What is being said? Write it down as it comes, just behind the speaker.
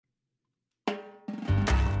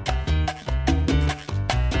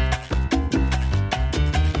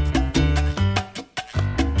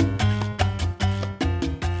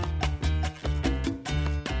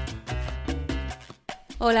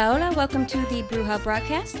Hola, hola. Welcome to the Bruja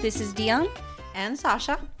broadcast. This is Dion. And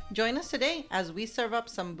Sasha. Join us today as we serve up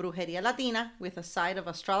some brujeria latina with a side of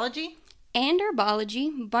astrology and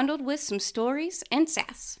herbology bundled with some stories and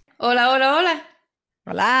sass. Hola, hola, hola.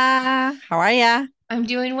 Hola. How are ya? I'm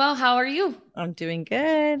doing well. How are you? I'm doing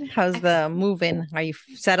good. How's the move-in? Are you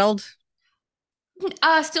settled?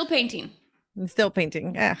 Still painting. Still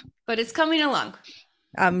painting. Yeah. But it's coming along.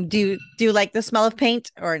 Do you like the smell of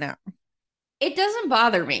paint or no? It doesn't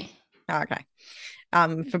bother me. Okay.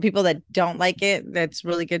 For people that don't like it, it's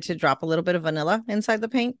really good to drop a little bit of vanilla inside the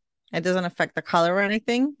paint. It doesn't affect the color or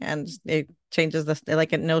anything, and it changes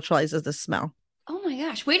it neutralizes the smell. Oh my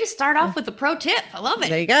gosh. Way to start off with a pro tip. I love it.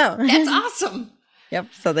 There you go. That's awesome. Yep.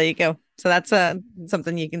 So there you go. So that's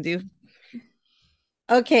something you can do.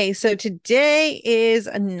 Okay, so today is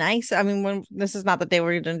this is not the day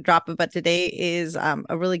we're going to drop it, but today is a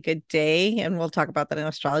really good day, and we'll talk about that in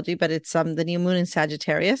astrology, but it's the new moon in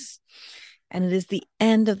Sagittarius, and it is the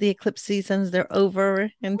end of the eclipse seasons. They're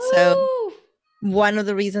over, and so one of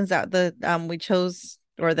the reasons that we chose,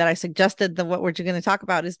 or that I suggested what we're going to talk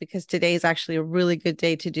about, is because today is actually a really good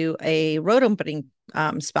day to do a road opening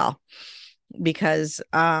spell, because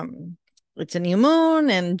it's a new moon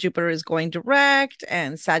and Jupiter is going direct,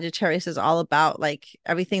 and Sagittarius is all about like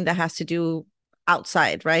everything that has to do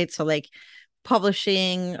outside, right? So like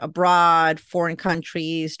publishing abroad, foreign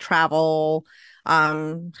countries, travel,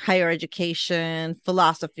 higher education,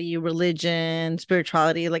 philosophy, religion,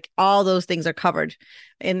 spirituality, like all those things are covered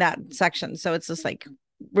in that section. So it's just like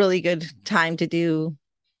really good time to do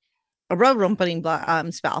a road opening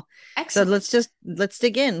spell. Excellent. So let's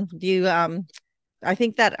dig in. I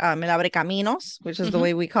think that El Abre Caminos, which is the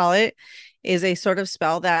way we call it, is a sort of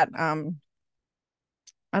spell that I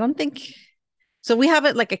don't think. So we have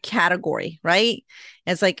it like a category, right?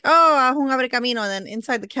 It's like, un abre camino. And then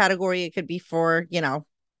inside the category, it could be for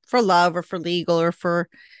love or for legal or for,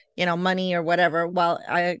 money or whatever. While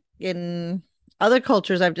in other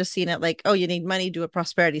cultures, I've just seen it like, oh, you need money, do a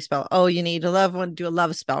prosperity spell. Oh, you need a loved one, do a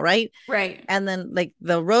love spell, right? Right. And then like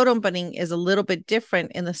the road opening is a little bit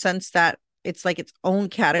different in the sense that it's like its own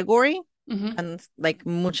category. And like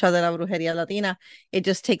mucha de la brujeria latina, it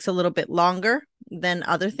just takes a little bit longer than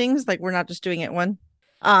other things. Like we're not just doing it one.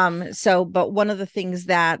 But one of the things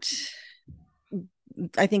that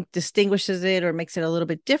I think distinguishes it or makes it a little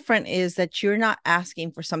bit different is that you're not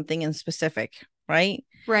asking for something in specific, right?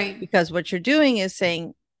 Right. Because what you're doing is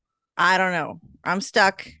saying, I don't know, I'm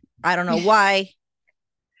stuck. I don't know why.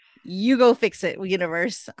 You go fix it,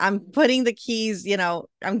 universe. I'm putting the keys,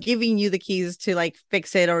 I'm giving you the keys to like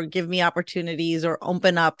fix it or give me opportunities or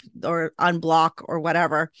open up or unblock or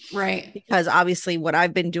whatever. Right. Because obviously what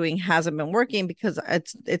I've been doing hasn't been working, because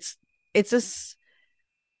it's this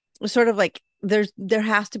sort of like there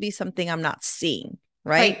has to be something I'm not seeing.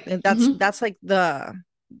 Right. And that's like the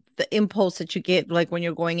impulse that you get like when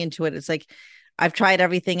you're going into it. It's like, I've tried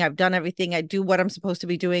everything, I've done everything, I do what I'm supposed to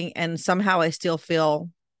be doing, and somehow I still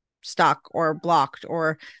feel stuck or blocked,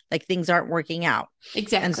 or like things aren't working out.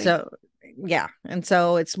 Exactly. And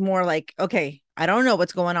so it's more like, okay, I don't know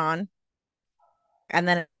what's going on, and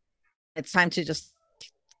then it's time to just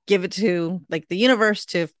give it to like the universe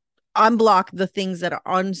to unblock the things that are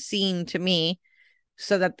unseen to me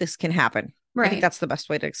so that this can happen. Right. I think that's the best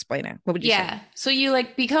way to explain it. What would you say? Yeah. So you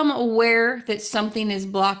like become aware that something is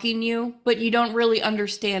blocking you, but you don't really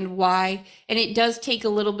understand why. And it does take a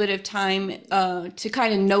little bit of time to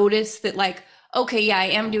kind of notice that like, okay, yeah, I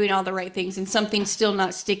am doing all the right things and something's still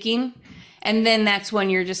not sticking. And then that's when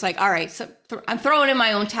you're just like, all right, so I'm throwing in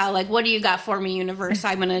my own towel. Like, what do you got for me, universe?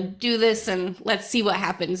 I'm going to do this and let's see what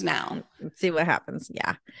happens now. Let's see what happens.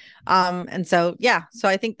 Yeah. And so, yeah. So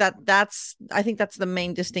I think that's the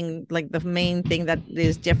main the main thing that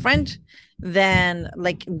is different than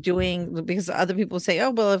like doing, because other people say, oh,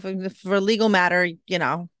 well, if for a legal matter,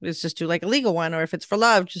 let's just do like a legal one. Or if it's for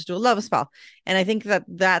love, just do a love spell. And I think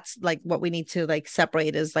that's like what we need to like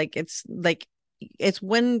separate is like, it's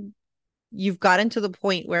when you've gotten to the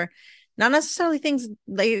point where not necessarily things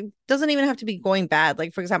like, it doesn't even have to be going bad.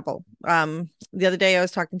 Like, for example, the other day I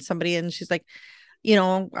was talking to somebody and she's like,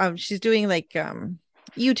 she's doing like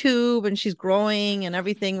YouTube and she's growing and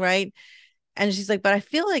everything, right? And she's like, but I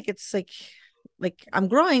feel like it's like I'm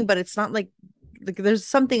growing, but it's not like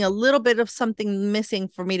there's a little bit of something missing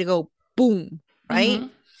for me to go boom, right?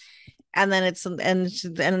 And then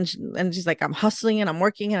she's like, I'm hustling and I'm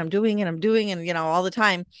working and I'm doing and all the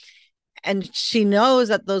time. And she knows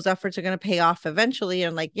that those efforts are going to pay off eventually.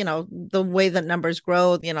 And like, the way that numbers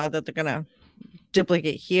grow, that they're going to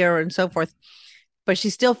duplicate here and so forth. But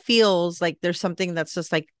she still feels like there's something that's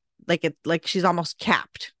just like she's almost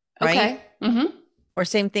capped. Right. Okay. Or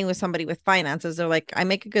same thing with somebody with finances. They're like, I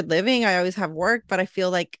make a good living, I always have work, but I feel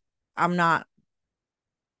like I'm not,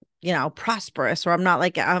 prosperous, or I'm not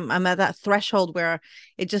like I'm at that threshold where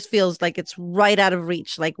it just feels like it's right out of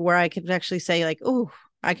reach, like where I can actually say like, oh,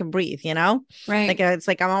 I can breathe, like Right. it's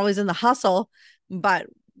like I'm always in the hustle, but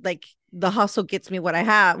like the hustle gets me what I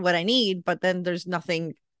have, what I need, but then there's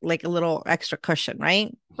nothing like a little extra cushion,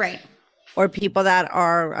 right? Right. Or people that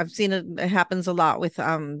are, I've seen it happens a lot with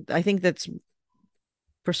I think that's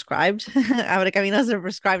prescribed. Abre Caminos are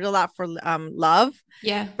prescribed a lot for love,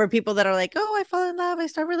 Yeah. for people that are like, oh, I fall in love, I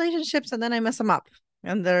start relationships, and then I mess them up.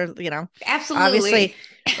 And they're, Absolutely. obviously,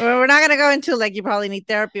 we're not going to go into like, you probably need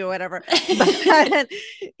therapy or whatever. But,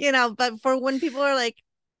 but for when people are like,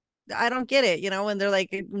 I don't get it, when they're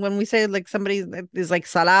like, when we say like somebody is like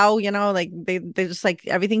salao, like they just like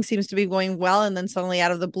everything seems to be going well. And then suddenly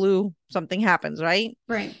out of the blue, something happens, right?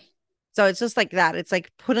 Right. So it's just like that. It's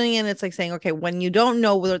like putting in, it's like saying, okay, when you don't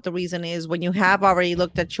know what the reason is, when you have already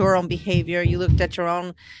looked at your own behavior, you looked at your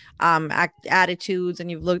own attitudes,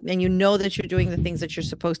 and you've looked and you know that you're doing the things that you're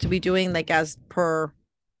supposed to be doing, like as per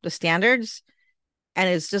the standards, and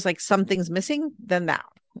it's just like something's missing, then that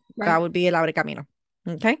Right. would be el abre camino.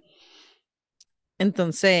 Okay.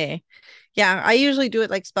 Entonces, yeah, I usually do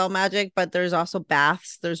it like spell magic, but there's also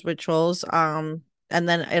baths, there's rituals. And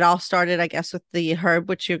then it all started, I guess, with the herb,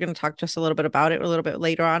 which you're going to talk to us a little bit about it a little bit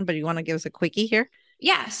later on, but you want to give us a quickie here?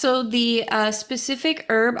 Yeah. So the specific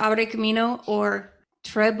herb Abre Camino or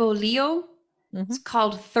Trebolio, Mm-hmm. it's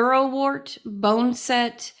called thoroughwort,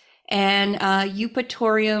 boneset, and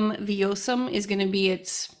Eupatorium viosum is going to be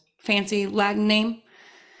its fancy Latin name.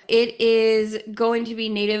 It is going to be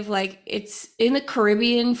native, like it's in the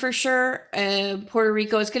Caribbean for sure. Puerto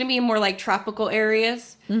Rico. It's going to be in more like tropical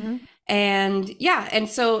areas. Mm-hmm. And yeah, and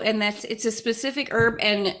that's it's a specific herb,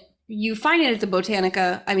 and you find it at the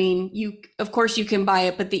Botanica. I mean, you of course you can buy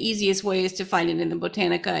it, but the easiest way is to find it in the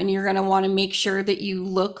Botanica, and you're going to want to make sure that you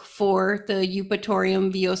look for the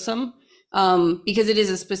Eupatorium viosum, because it is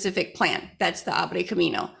a specific plant. That's the Abre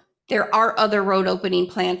Camino. There are other road opening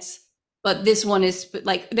plants, but this one is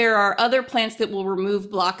like there are other plants that will remove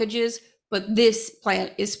blockages, but this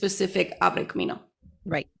plant is specific Abre Camino.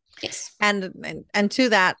 Right. Yes. And to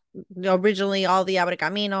that, originally all the Abre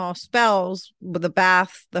Camino spells with the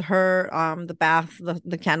bath, the bath,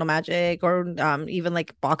 the candle magic, or even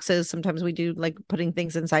like boxes. Sometimes we do like putting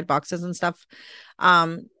things inside boxes and stuff.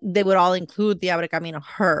 They would all include the Abre Camino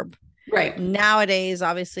herb. Right. Nowadays,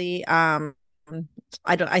 obviously, I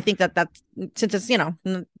think that's, since it's,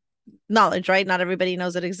 knowledge, right? Not everybody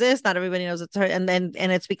knows it exists. Not everybody knows it's her. And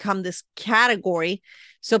it's become this category.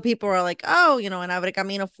 So people are like, oh, an Abre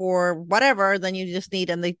Camino for whatever, then you just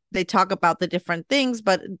need, and they talk about the different things,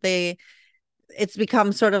 but it's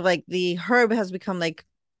become sort of like the herb has become like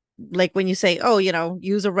when you say, oh,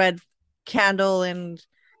 use a red candle and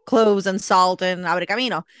cloves and salt and Abre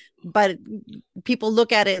Camino. But people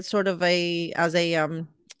look at it sort of as a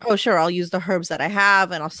oh sure, I'll use the herbs that I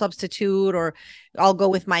have and I'll substitute, or I'll go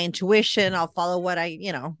with my intuition, I'll follow what I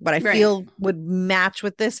Right. feel would match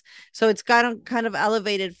with this. So it's got kind of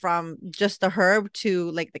elevated from just the herb to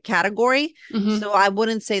like the category. Mm-hmm. So I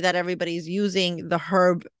wouldn't say that everybody's using the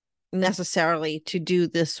herb necessarily to do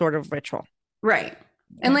this sort of ritual. Right.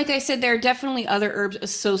 And like I said, there are definitely other herbs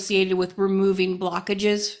associated with removing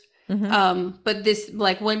blockages. Mm-hmm. But this,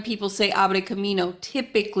 like when people say Abre Camino,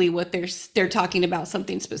 typically what they're talking about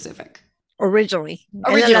something specific. Originally,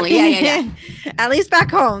 Originally, yeah. At least back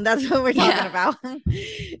home, that's what we're talking Yeah. about.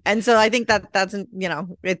 And so I think that's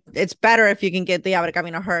it's better if you can get the Abre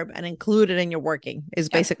Camino herb and include it in your working, is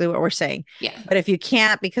Yeah. basically what we're saying. Yeah. But if you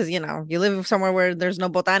can't, because you live somewhere where there's no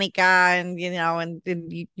botanica, and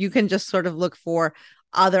and you can just sort of look for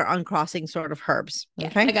other uncrossing sort of herbs. Yeah.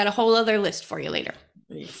 Okay. I got a whole other list for you later.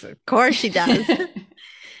 Yes, of course she does.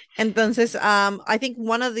 Entonces, I think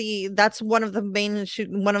one of the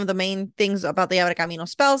main things about the Abre Camino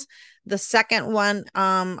spells. The second one,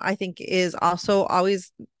 I think, is also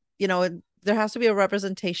always, there has to be a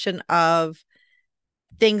representation of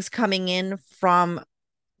things coming in from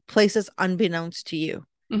places unbeknownst to you.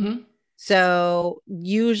 Mm-hmm. So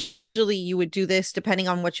usually you would do this depending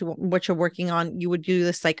on what you're working on. You would do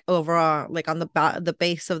this like over like on the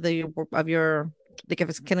base of your, like if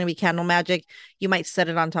it's going to be candle magic, you might set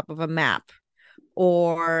it on top of a map,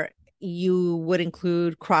 or you would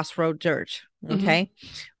include crossroad dirt. Okay. Mm-hmm.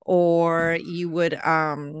 Or you would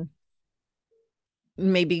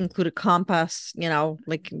maybe include a compass,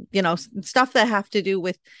 stuff that have to do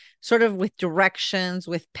with sort of with directions,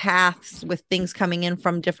 with paths, with things coming in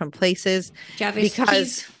from different places. Javis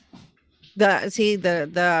Because keys.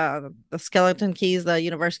 The skeleton keys, the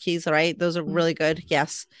universe keys, right? Those are Mm. really good.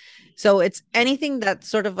 Yes. So it's anything that's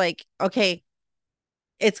sort of like, okay,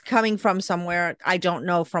 it's coming from somewhere, I don't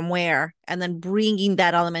know from where, and then bringing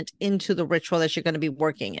that element into the ritual that you're going to be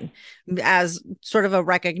working in as sort of a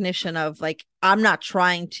recognition of like, I'm not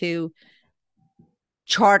trying to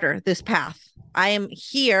charter this path. I am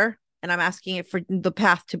here and I'm asking it for the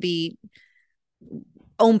path to be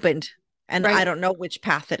opened, and I Right. don't know which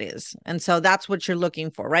path it is. And so that's what you're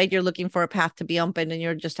looking for, right? You're looking for a path to be opened and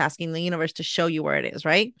you're just asking the universe to show you where it is,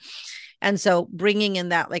 right? And so bringing in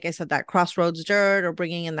that, like I said, that crossroads dirt, or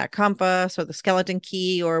bringing in that compass or the skeleton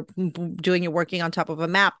key, or doing your working on top of a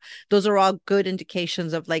map, those are all good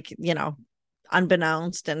indications of like,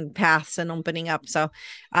 unbeknownst and paths and opening up. So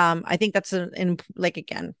I think that's like,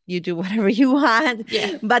 again, you do whatever you want,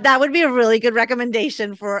 Yeah. but that would be a really good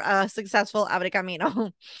recommendation for a successful Abre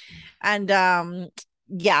Camino. And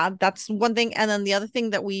yeah, that's one thing. And then the other thing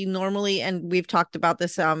that we normally, and we've talked about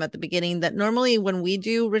this at the beginning, that normally when we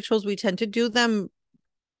do rituals, we tend to do them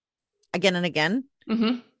again and again,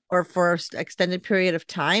 Mm-hmm. or for extended period of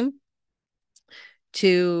time.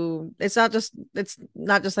 It's not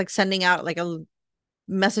just like sending out like a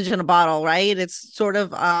message in a bottle, right? It's sort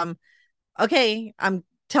of okay, I'm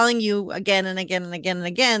telling you again and again and again and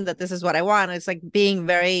again that this is what I want. It's like being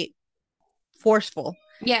very forceful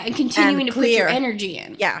Yeah, and and continuing to put your clear. energy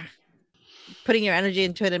in. Yeah, putting your energy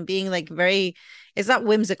into it and being like very, it's not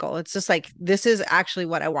whimsical. It's just like, this is actually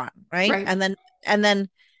what I want, right? Right. And then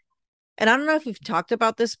and I don't know if we've talked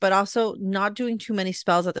about this, but also not doing too many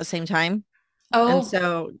spells at the same time. And Oh.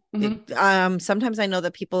 so Mm-hmm. sometimes I know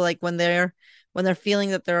that people, like when they're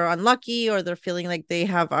feeling that they're unlucky, or they're feeling like they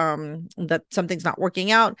have that something's not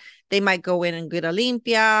working out, they might go in and get a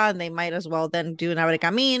limpia, and they might as well then do an abre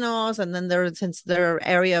caminos, and then since their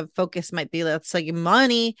area of focus might be, let's say,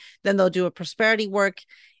 money, then they'll do a prosperity work.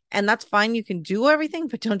 And that's fine, you can do everything,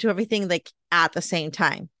 but don't do everything like at the same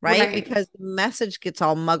time, right? Right. Because the message gets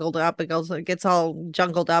all muggled up, it gets all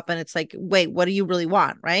jungled up, and it's like, wait, what do you really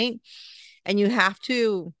want, right? And you have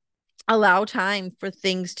to allow time for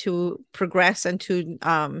things to progress and to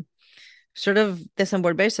sort of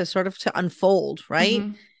desenvolverse, sort of to unfold, right?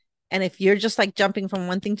 Mm-hmm. And if you're just like jumping from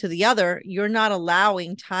one thing to the other, you're not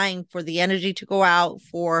allowing time for the energy to go out,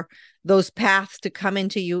 for those paths to come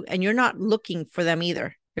into you, and you're not looking for them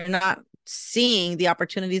either. You're not seeing the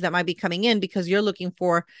opportunities that might be coming in, because you're looking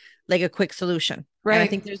for like a quick solution. And I Right.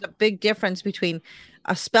 think there's a big difference between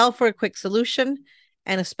a spell for a quick solution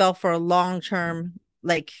and a spell for a long-term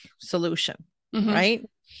like solution, Mm-hmm. right?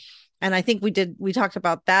 And I think we talked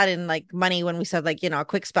about that in like money, when we said like, a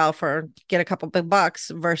quick spell for get a couple big bucks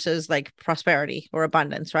versus like prosperity or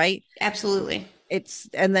abundance, right? Absolutely.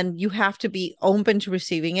 And then you have to be open to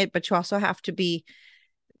receiving it, but you also have to be,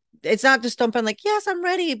 it's not just open like, yes, I'm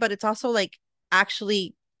ready, but it's also like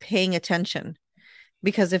actually paying attention.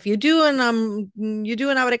 Because if you do an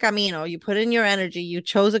abre camino, you put in your energy, you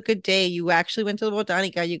chose a good day, you actually went to the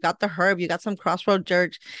botanica, you got the herb, you got some crossroad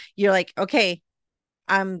dirt, you're like, okay,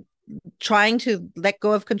 I'm trying to let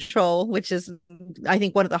go of control, which is, I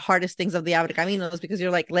think, one of the hardest things of the Abre Caminos, because you're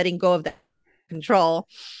like letting go of that control.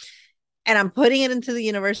 And I'm putting it into the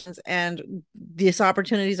universe, and these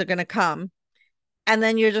opportunities are going to come. And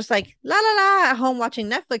then you're just like, la la la, at home watching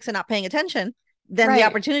Netflix and not paying attention. Then the Right.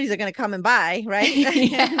 opportunities are going to come and by, right? And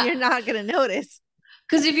Yeah. you're not going to notice.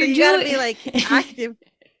 Because if So you're you got to be like doing active.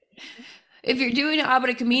 if you're doing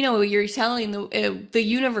Abre Camino, you're telling the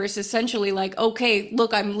universe essentially like, okay,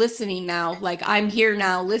 look, I'm listening now. Like I'm here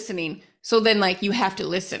now listening. So then like you have to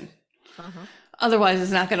listen. Uh-huh. Otherwise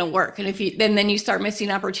it's not going to work. And if you then you start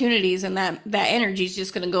missing opportunities, and that energy is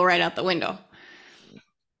just going to go right out the window.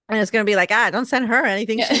 And it's going to be like, don't send her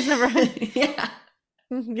anything. Yeah. She's never, Yeah.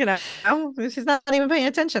 she's not even paying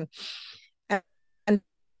attention. And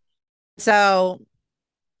so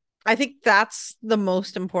I think that's the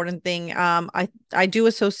most important thing. I do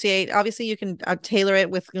associate. Obviously, you can tailor it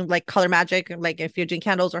with like color magic. Like if you're doing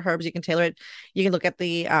candles or herbs, you can tailor it. You can look at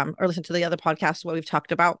the or listen to the other podcasts what we've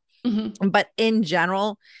talked about. Hmm. But in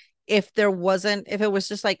general, if it was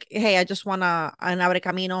just like, hey, I just want an abre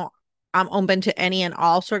camino, I'm open to any and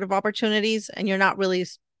all sort of opportunities, and you're not really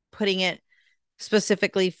putting it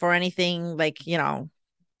specifically for anything like,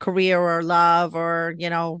 career or love or,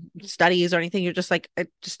 studies or anything. You're just like,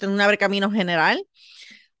 just un abre camino general.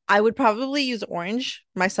 I would probably use orange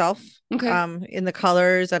myself, Okay. in the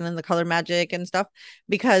colors and in the color magic and stuff,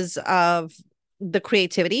 because of the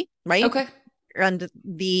creativity, right? Okay. And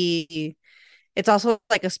it's also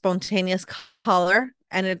like a spontaneous color,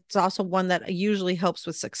 and it's also one that usually helps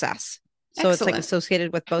with success. So it's like Excellent.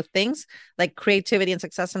 associated with both things, like creativity and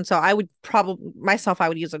success. And so I would probably myself, I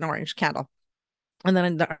would use an orange candle, and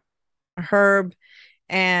then the herb,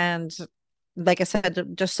 and like I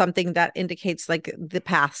said, just something that indicates like the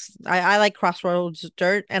past. I like crossroads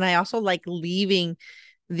dirt, and I also like leaving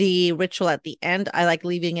the ritual at the end. I like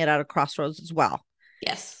leaving it at a crossroads as well,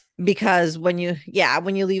 Yes. because when you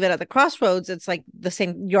leave it at the crossroads, it's like the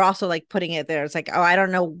same. You're also like putting it there. It's like, oh, I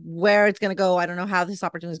don't know where it's going to go, I don't know how this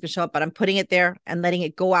opportunity is going to show up, but I'm putting it there and letting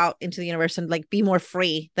it go out into the universe and like be more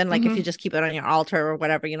free than like if you Hmm. just keep it on your altar or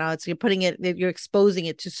whatever. It's you're putting it, you're exposing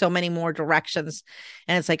it to so many more directions,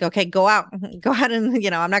 and it's like, okay, go out, go out, and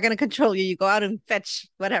I'm not going to control you. You go out and fetch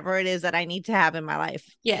whatever it is that I need to have in my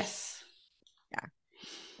life. Yes. Yeah.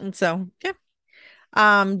 And so yeah.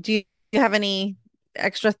 Do you have any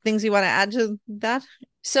extra things you want to add to that?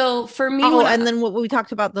 So for me, Oh, when and I, then what we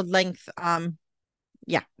talked about the length.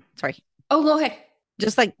 Yeah, sorry. oh, go ahead.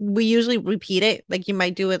 Just like we usually repeat it, like you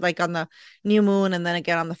might do it like on the new moon and then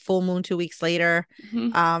again on the full moon 2 weeks later.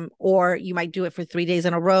 Hmm. Or you might do it for 3 days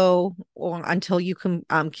in a row or until you can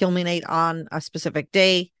culminate on a specific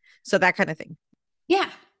day. So that kind of thing. Yeah,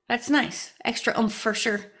 that's nice. Extra for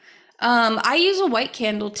sure. I use a white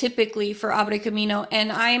candle typically for Abre Camino,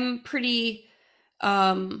 and I'm pretty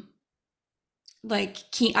um like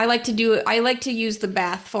keen. I like to do it. I like to use the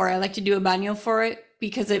bath for it. I like to do a baño for it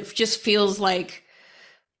because it just feels like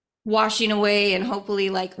washing away and hopefully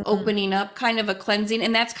like Mhm. opening up, kind of a cleansing.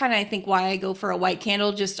 And that's kind of I think why I go for a white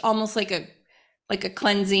candle, just almost like a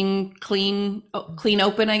cleansing, clean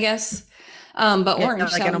open, I guess. But Yeah,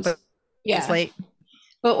 orange like an open sounds, yeah. slate.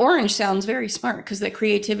 But orange sounds very smart because the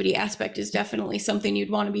creativity aspect is definitely something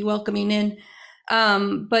you'd want to be welcoming in.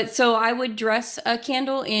 But so I would dress a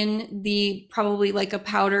candle in the probably like a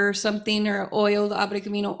powder or something or oil, the Abre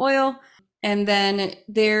Camino oil. And then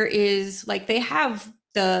there is like they have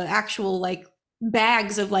the actual like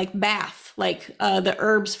bags of like bath, like the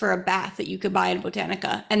herbs for a bath that you could buy in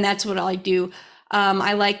Botanica. And that's what I do.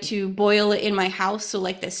 I like to boil it in my house. So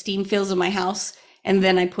like the steam fills in my house and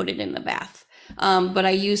then I put it in the bath. But I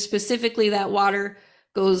use specifically that water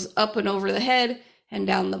goes up and over the head and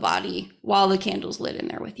down the body while the candle's lit in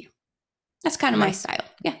there with you. That's kind of my Nice. style.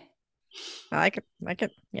 Yeah. I like it. Like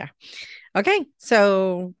it. Yeah. Okay.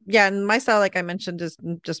 So yeah, and my style, like I mentioned, is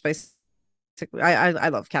just basically I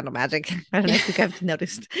love candle magic. I don't know if you guys have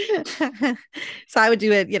noticed. So I would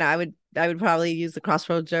do it, I would probably use the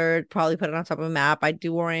crossroads dirt, probably put it on top of a map. I'd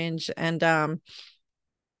do orange and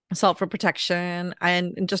salt for protection,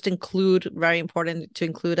 and just include, very important to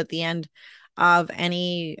include at the end of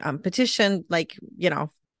any petition, like,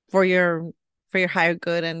 for your higher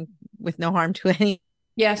good and with no harm to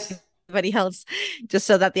Yes. anybody else, just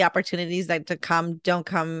so that the opportunities that to come don't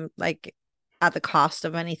come like at the cost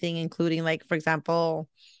of anything, including like, for example,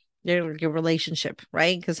 your relationship,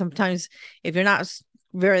 right? Because sometimes if you're not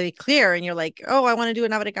very clear and you're like, oh, I want to do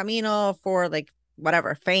an Abre Camino for like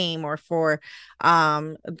whatever fame or for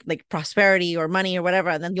like prosperity or money or whatever,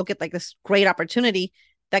 and then you'll get like this great opportunity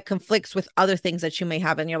that conflicts with other things that you may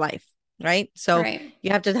have in your life, right? So Right.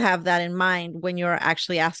 you have to have that in mind when you're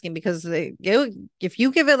actually asking, because if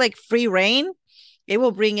you give it like free reign, it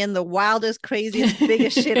will bring in the wildest, craziest,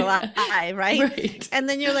 biggest shit alive, right? Right. And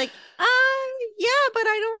then you're like, yeah, but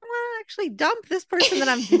I don't want to actually dump this person that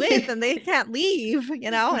I'm with and they can't leave,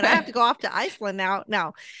 and I have to Right. go off to Iceland now.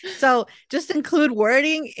 No. So just include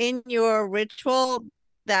wording in your ritual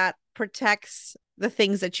that protects the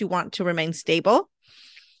things that you want to remain stable.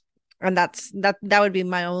 And that would be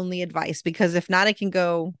my only advice, because if not, it can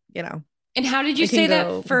go, And how did you it can say that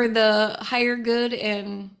go for the higher good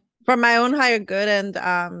and for my own higher good,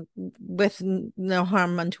 and with no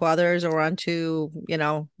harm unto others or unto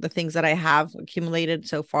the things that I have accumulated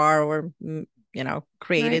so far, or right?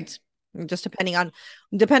 created, just depending on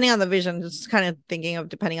the vision, just kind of thinking of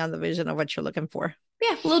depending on the vision of what you're looking for.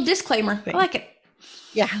 Yeah, a little disclaimer. I Thing. like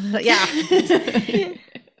Yeah. Yeah. it.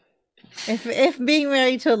 If being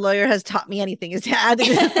married to a lawyer has taught me anything, is to add the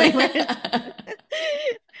disclaimers.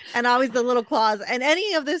 And always the little clause, and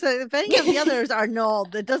any of this, if any of the others are null,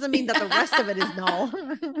 that doesn't mean that the rest of it is null.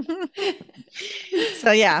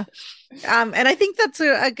 So yeah. And I think that's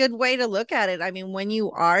a good way to look at it. I mean, when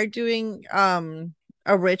you are doing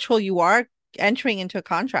a ritual, you are entering into a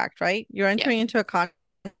contract, right? You're Yeah. entering into a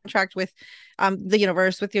contract with the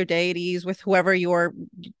universe, with your deities, with whoever you're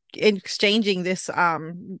exchanging this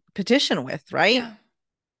petition with, right? Yeah.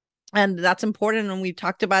 And that's important. And we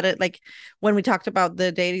talked about it, like when we talked about the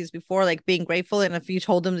deities before, like being grateful, and if you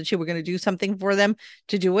told them that you were going to do something for them,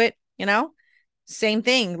 to do it, Same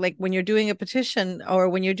thing. Like when you're doing a petition or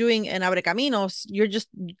when you're doing an Abre Caminos, you're just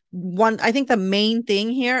one. I think the main thing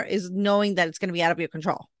here is knowing that it's going to be out of your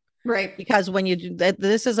control. Right. Because when you do that,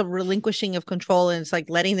 this is a relinquishing of control, and it's like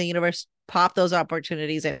letting the universe pop those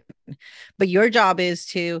opportunities in. But your job is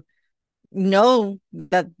to know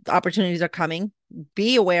that opportunities are coming,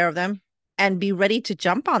 be aware of them, and be ready to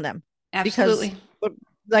jump on them. Because, Absolutely.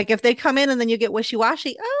 like, if they come in and then you get wishy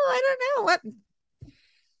washy, oh, I don't know what,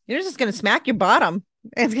 you're just gonna smack your bottom.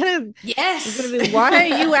 It's gonna Yes. be, why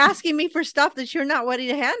are you asking me for stuff that you're not ready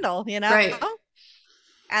to handle? Right.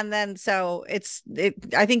 And then so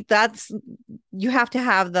I think that's, you have to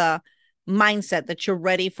have the mindset that you're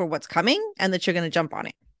ready for what's coming and that you're going to jump on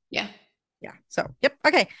it. Yeah. Yeah. So, yep.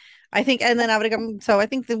 Okay. I think, and then so I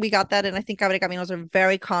think that we got that. And I think Abre Caminos are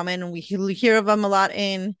very common. And we hear of them a lot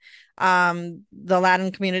in the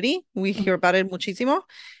Latin community. We hear about it muchísimo.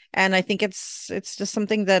 And I think it's just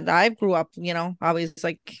something that I grew up, always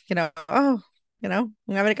like, oh,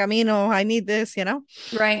 Abre Camino, I need this,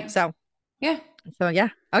 Right. So, yeah. So yeah.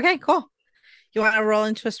 Okay, cool. You want to roll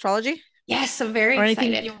into astrology? Yes, I'm very or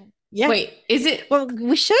excited. Yeah. Wait, is it? Well,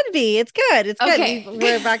 we should be. It's good. It's Okay. good.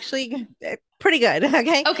 We're actually pretty good.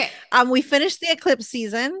 Okay. Okay. We finished the eclipse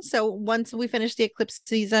season. So once we finish the eclipse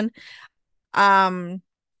season, um,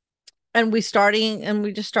 and we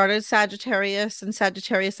just started Sagittarius, and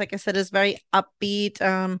Sagittarius, like I said, is very upbeat,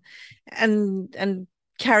 and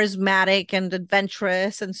charismatic and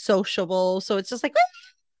adventurous and sociable. So it's just like,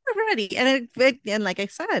 we're ready. And like I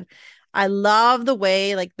said, I love the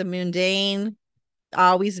way like the mundane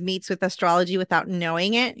always meets with astrology without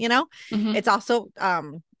knowing it. Mhm. It's also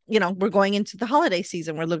we're going into the holiday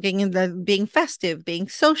season. We're looking into being festive, being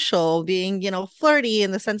social, being flirty,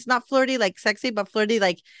 in the sense, not flirty like sexy, but flirty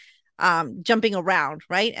like jumping around,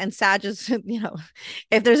 right? And Sag is,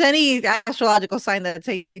 if there's any astrological sign that's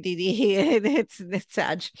ADD, it's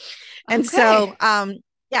Sag. And so Okay.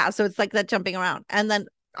 yeah, so it's like that jumping around. And then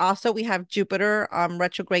also we have Jupiter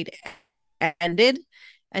retrograde ended,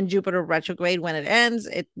 and Jupiter retrograde, when it ends,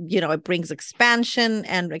 it brings expansion.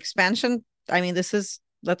 I mean,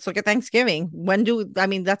 let's look at Thanksgiving.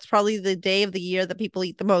 That's probably the day of the year that people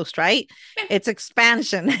eat the most, right? It's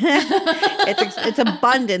expansion. It's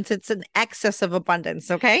abundance. It's an excess of abundance.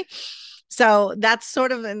 Okay. So that's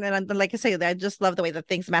sort of, and then like I say, I just love the way that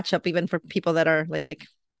things match up, even for people that are like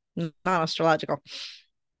non-astrological.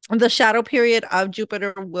 The shadow period of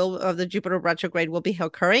the Jupiter retrograde will be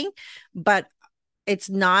occurring, but it's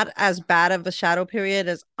not as bad of a shadow period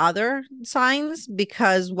as other signs,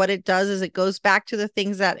 because what it does is it goes back to the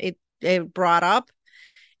things that it brought up,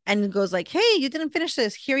 and it goes like, hey, you didn't finish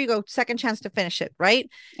this, here you go, second chance to finish it, right?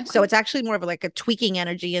 Okay. So it's actually more of like a tweaking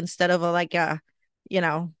energy instead of a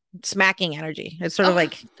smacking energy. It's sort of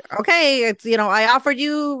like, okay, it's I offered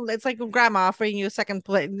you, it's like grandma offering you a second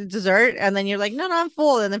plate dessert, and then you're like, no, I'm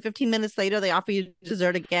full, and then 15 minutes later they offer you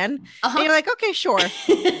dessert again, and you're like, okay, sure.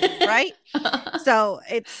 Right. So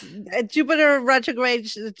it's Jupiter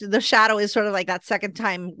retrograde, the shadow is sort of like that second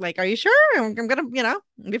time, like, are you sure? I'm gonna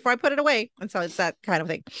before I put it away. And so it's that kind of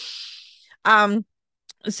thing.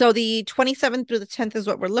 So the 27th through the 10th is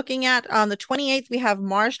what we're looking at. On the 28th, we have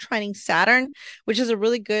Mars trining Saturn, which is a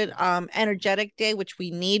really good energetic day, which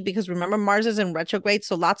we need, because remember, Mars is in retrograde.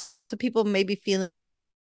 So lots of people may be feeling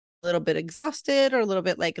a little bit exhausted, or a little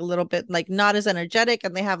bit like not as energetic,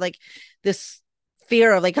 and they have like this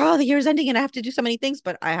fear of like, oh, the year's ending and I have to do so many things,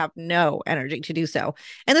 but I have no energy to do so.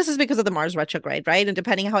 And this is because of the Mars retrograde, right? And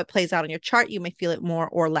depending on how it plays out on your chart, you may feel it more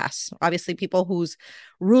or less. Obviously, people whose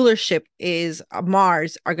rulership is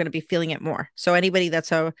Mars are going to be feeling it more. So anybody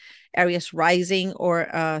that's a Aries rising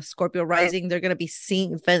or Scorpio rising, they're going to be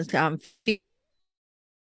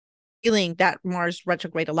feeling that Mars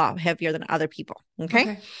retrograde a lot heavier than other people.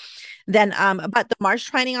 Okay. Then but the Mars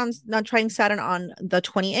trining Saturn on the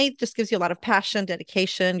 28th just gives you a lot of passion,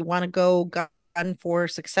 dedication. You want to go gun for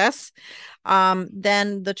success.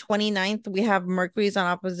 Then the 29th, we have Mercury's on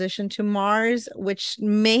opposition to Mars, which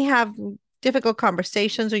may have difficult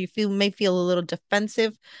conversations, or you may feel a little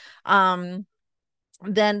defensive. Then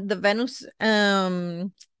the Venus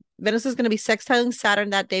is going to be sextiling Saturn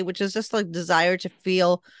that day, which is just like desire to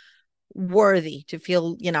feel worthy, to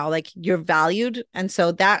feel like you're valued. And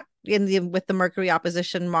so that with the Mercury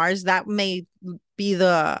opposition Mars, that may be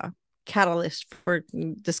the catalyst for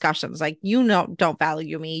discussions like, don't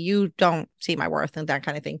value me, you don't see my worth, and that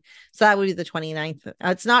kind of thing. So that would be the 29th.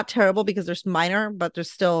 It's not terrible because there's minor, but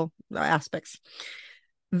there's still aspects.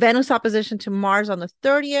 Venus opposition to Mars on the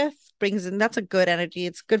 30th brings in, that's a good energy.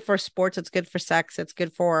 It's good for sports, it's good for sex, it's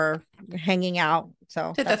good for hanging out.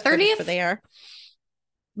 So that's the 30th for there.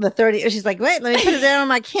 The 30th. She's like, wait, let me put it down on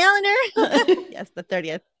my calendar. Yes, the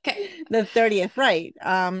 30th. Okay. The 30th, right.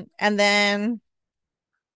 And then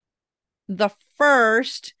the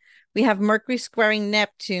first, we have Mercury squaring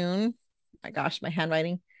Neptune. My gosh, my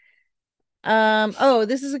handwriting. Oh,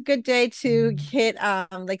 this is a good day to hit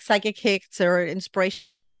like psychic hits or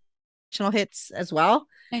inspirational hits as well.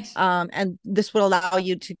 Nice. And this would allow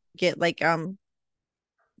you to get like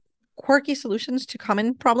quirky solutions to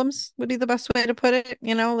common problems would be the best way to put it.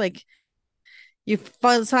 Like you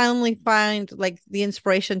suddenly find like the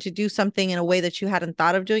inspiration to do something in a way that you hadn't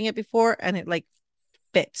thought of doing it before, and it like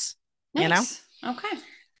fits. Nice. Okay.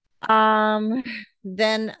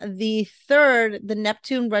 Then the third, the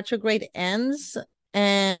Neptune retrograde ends,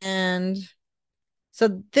 and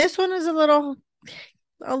so this one is a little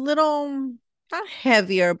not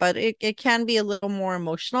heavier, but it can be a little more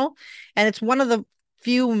emotional, and it's one of the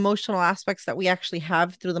few emotional aspects that we actually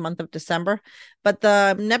have through the month of December. But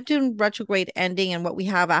the Neptune retrograde ending and what we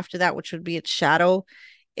have after that, which would be its shadow,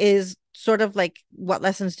 is sort of like, what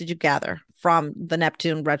lessons did you gather from the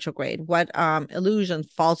Neptune retrograde? What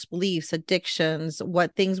illusions, false beliefs, addictions,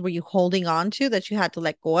 what things were you holding on to that you had to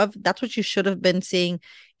let go of? That's what you should have been seeing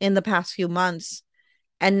in the past few months.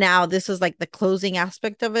 And now this is like the closing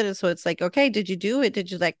aspect of it. And so it's like, okay, did you do it?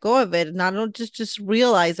 Did you let go of it? Not just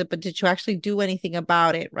realize it, but did you actually do anything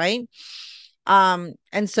about it? Right. And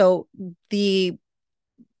so the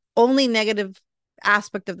only negative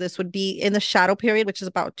aspect of this would be in the shadow period, which is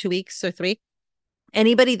about 2 weeks or 3.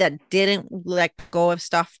 Anybody that didn't let go of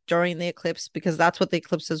stuff during the eclipse, because that's what the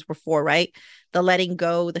eclipses were for, right? The letting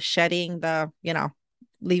go, the shedding, the,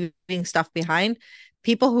 leaving stuff behind.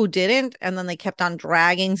 People who didn't, and then they kept on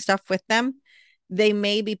dragging stuff with them, they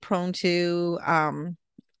may be prone to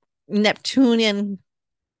Neptunian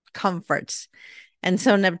comforts. And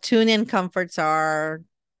so Neptunian comforts are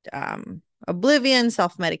oblivion,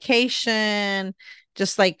 self-medication,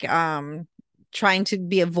 just like trying to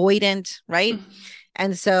be avoidant, right?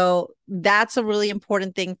 And so that's a really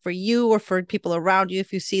important thing for you or for people around you.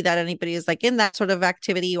 If you see that anybody is like in that sort of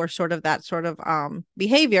activity or sort of that sort of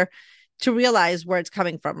behavior, to realize where it's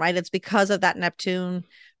coming from, right? It's because of that Neptune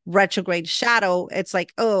retrograde shadow. It's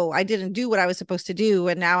like, oh, I didn't do what I was supposed to do.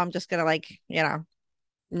 And now I'm just going to like,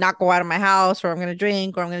 not go out of my house, or I'm going to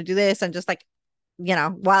drink, or I'm going to do this. And just like,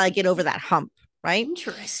 while I get over that hump. Right.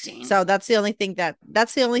 Interesting. So that's the only thing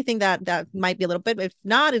that might be a little bit, if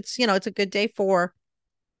not, it's, it's a good day for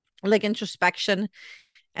like introspection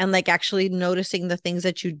and like actually noticing the things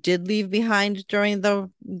that you did leave behind during the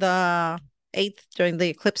 8th, during the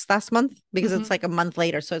eclipse last month, because it's like a month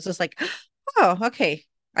later. So it's just like, oh, okay,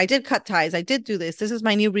 I did cut ties. I did do this. This is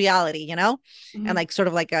my new reality, and like sort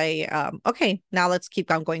of like okay, now let's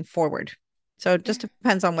keep on going forward. So it just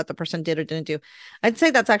depends on what the person did or didn't do. I'd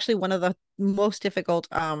say that's actually one of the most difficult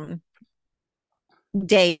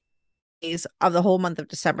days of the whole month of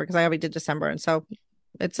December, because I already did December. And so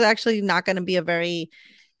it's actually not going to be a very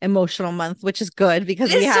emotional month, which is good,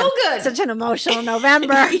 because we had such an emotional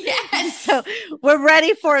November. Yes. So we're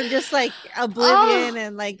ready for just like oblivion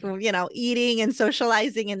and like, eating and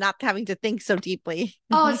socializing and not having to think so deeply.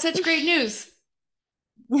 Oh, it's such great news.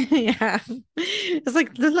 Yeah. It's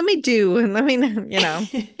like, let me do, and let me,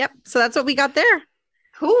 Yep. So that's what we got there.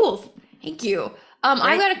 Cool. Thank you.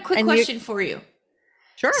 I've got a quick question for you.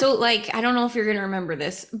 Sure. So like, I don't know if you're going to remember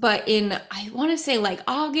this, but I want to say like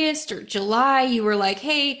August or July, you were like,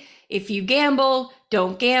 hey, if you gamble,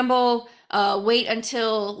 don't gamble, wait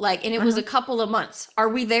until like, and it was a couple of months. Are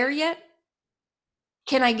we there yet?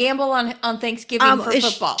 Can I gamble on Thanksgiving for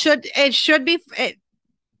football? It should be.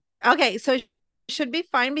 Okay. So it should be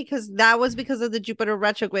fine, because that was because of the Jupiter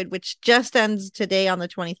retrograde, which just ends today on the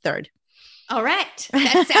 23rd. All right.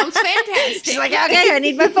 That sounds fantastic. She's like, okay, I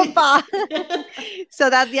need my football. So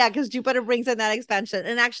that's, because Jupiter brings in that expansion.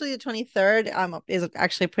 And actually the 23rd is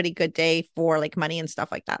actually a pretty good day for like money and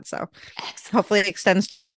stuff like that. So excellent. Hopefully it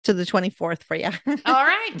extends to the 24th for you. All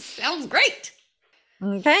right. Sounds great.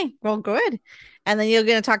 Okay. Well, good. And then you're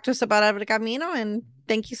going to talk to us about Abre Camino, and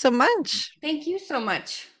thank you so much. Thank you so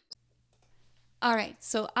much. All right.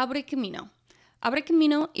 So Abre Camino. Abre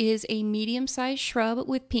Camino is a medium-sized shrub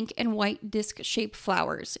with pink and white disc-shaped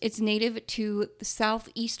flowers. It's native to the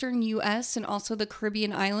southeastern U.S. and also the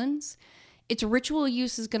Caribbean islands. Its ritual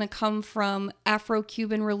use is going to come from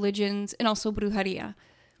Afro-Cuban religions and also brujeria.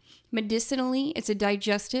 Medicinally, it's a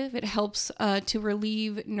digestive. It helps to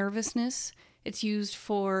relieve nervousness. It's used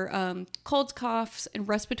for colds, coughs, and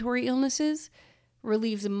respiratory illnesses.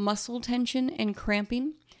 Relieves muscle tension and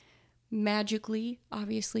cramping. Magically,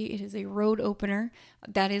 obviously, it is a road opener.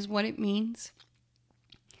 That is what it means.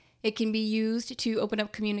 It can be used to open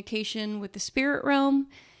up communication with the spirit realm.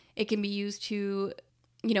 It can be used to,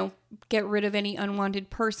 get rid of any unwanted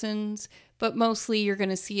persons, but mostly you're going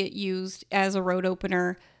to see it used as a road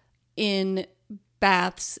opener in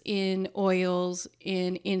baths, in oils,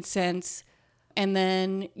 in incense. And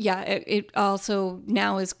then, it also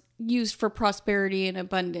now is used for prosperity and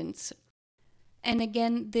abundance. And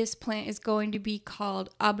again, this plant is going to be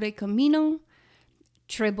called Abre Camino,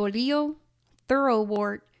 Trebolillo,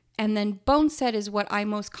 Thoroughwort, and then boneset is what I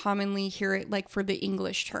most commonly hear it like for the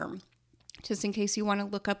English term. Just in case you want to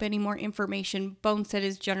look up any more information, boneset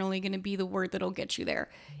is generally going to be the word that'll get you there.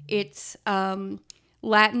 Its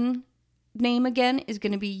Latin name again is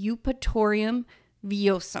going to be Eupatorium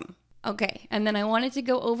viosum. Okay, and then I wanted to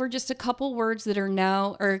go over just a couple words that are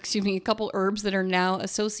now, a couple herbs that are now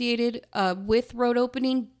associated with road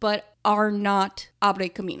opening, but are not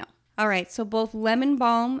Abre Camino. All right, so both lemon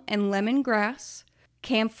balm and lemongrass,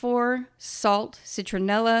 camphor, salt,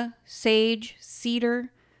 citronella, sage,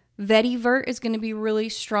 cedar. Vetiver is going to be really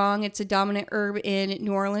strong. It's a dominant herb in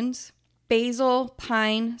New Orleans. Basil,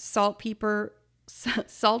 pine, saltpeter,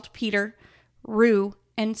 rue,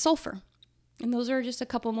 and sulfur. And those are just a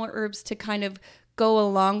couple more herbs to kind of go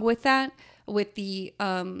along with that, with the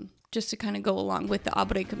Abre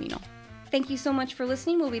Camino. Thank you so much for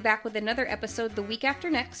listening. We'll be back with another episode the week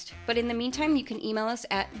after next. But in the meantime, you can email us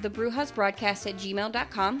at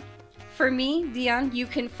thebrujassbroadcast@gmail.com. For me, Dion, you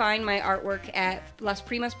can find my artwork at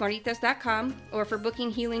lasprimasmaritas.com, or for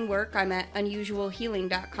booking healing work, I'm at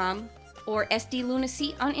unusualhealing.com, or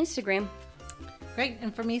sdlunacy on Instagram. Great.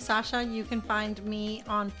 And for me, Sasha, you can find me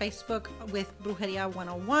on Facebook with Brujeria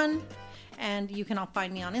 101. And you can all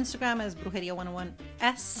find me on Instagram as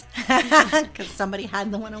Brujeria101S, because somebody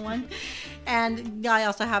had the 101. And I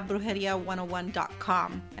also have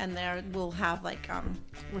Brujeria101.com. And there we'll have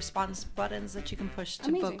response buttons that you can push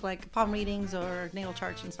to book palm readings or natal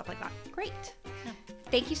charts and stuff like that. Great. Yeah.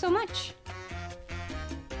 Thank you so much.